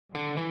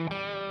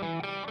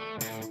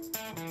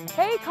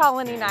Hey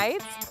Colony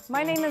Knights,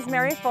 my name is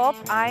Mary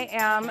Fulp. I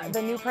am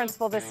the new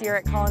principal this year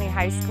at Colony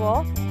High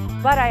School,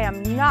 but I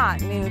am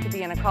not new to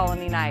being a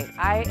Colony Knight.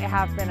 I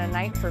have been a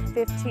Knight for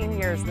 15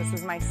 years. This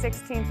is my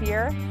 16th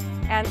year,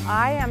 and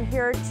I am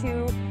here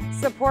to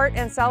support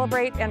and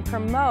celebrate and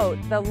promote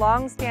the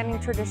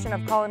long-standing tradition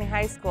of Colony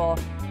High School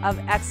of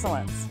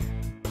excellence.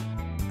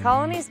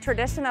 Colony's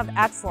tradition of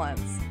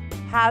excellence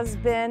has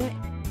been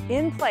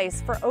in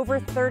place for over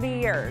 30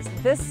 years.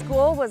 This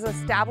school was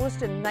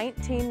established in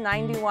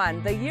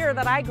 1991, the year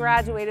that I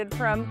graduated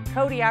from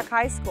Kodiak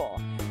High School.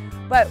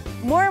 But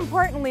more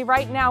importantly,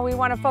 right now we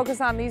want to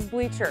focus on these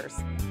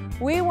bleachers.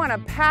 We want to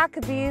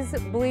pack these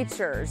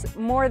bleachers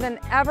more than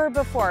ever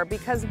before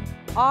because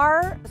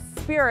our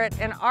spirit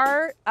and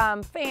our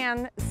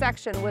fan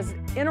section was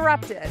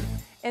interrupted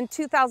in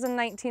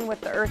 2019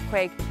 with the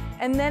earthquake,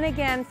 and then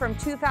again from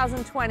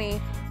 2020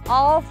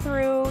 all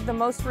through the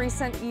most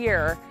recent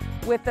year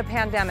with the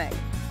pandemic.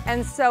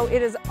 And so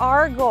it is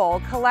our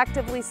goal,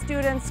 collectively,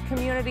 students,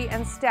 community,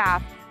 and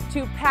staff,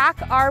 to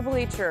pack our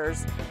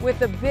bleachers with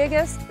the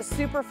biggest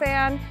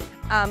superfan,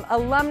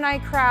 alumni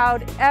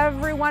crowd,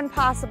 everyone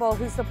possible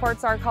who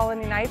supports our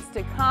Colony Knights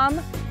to come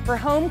for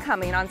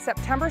homecoming on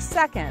September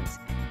 2nd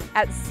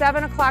at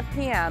 7 o'clock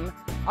p.m.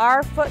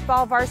 Our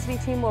football varsity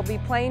team will be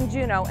playing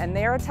Juneau, and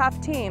they're a tough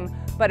team,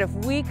 but if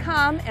we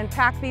come and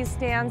pack these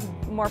stands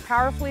more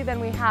powerfully than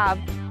we have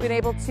been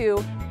able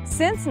to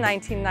since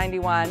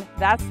 1991,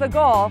 that's the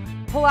goal.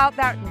 Pull out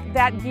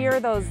that gear,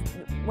 those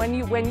when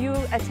you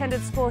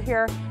attended school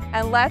here,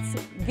 and let's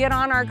get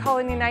on our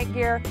Colony Knight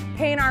gear,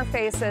 paint our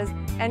faces,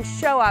 and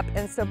show up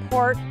and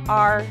support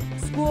our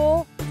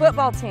school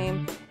football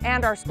team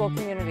and our school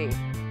community.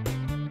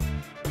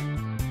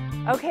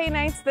 Okay,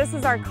 Knights, this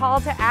is our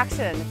call to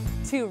action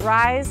to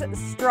rise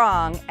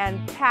strong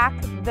and pack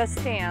the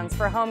stands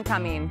for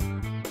homecoming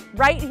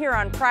right here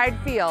on Pride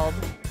Field.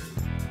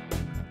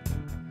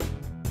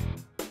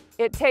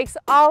 It takes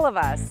all of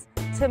us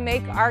to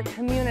make our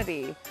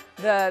community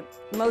the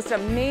most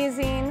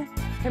amazing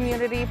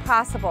community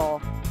possible,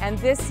 and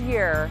this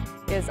year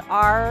is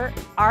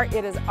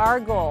it is our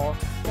goal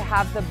to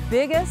have the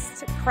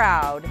biggest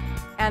crowd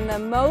and the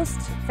most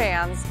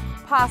fans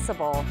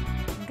possible.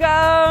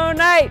 Go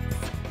Knights!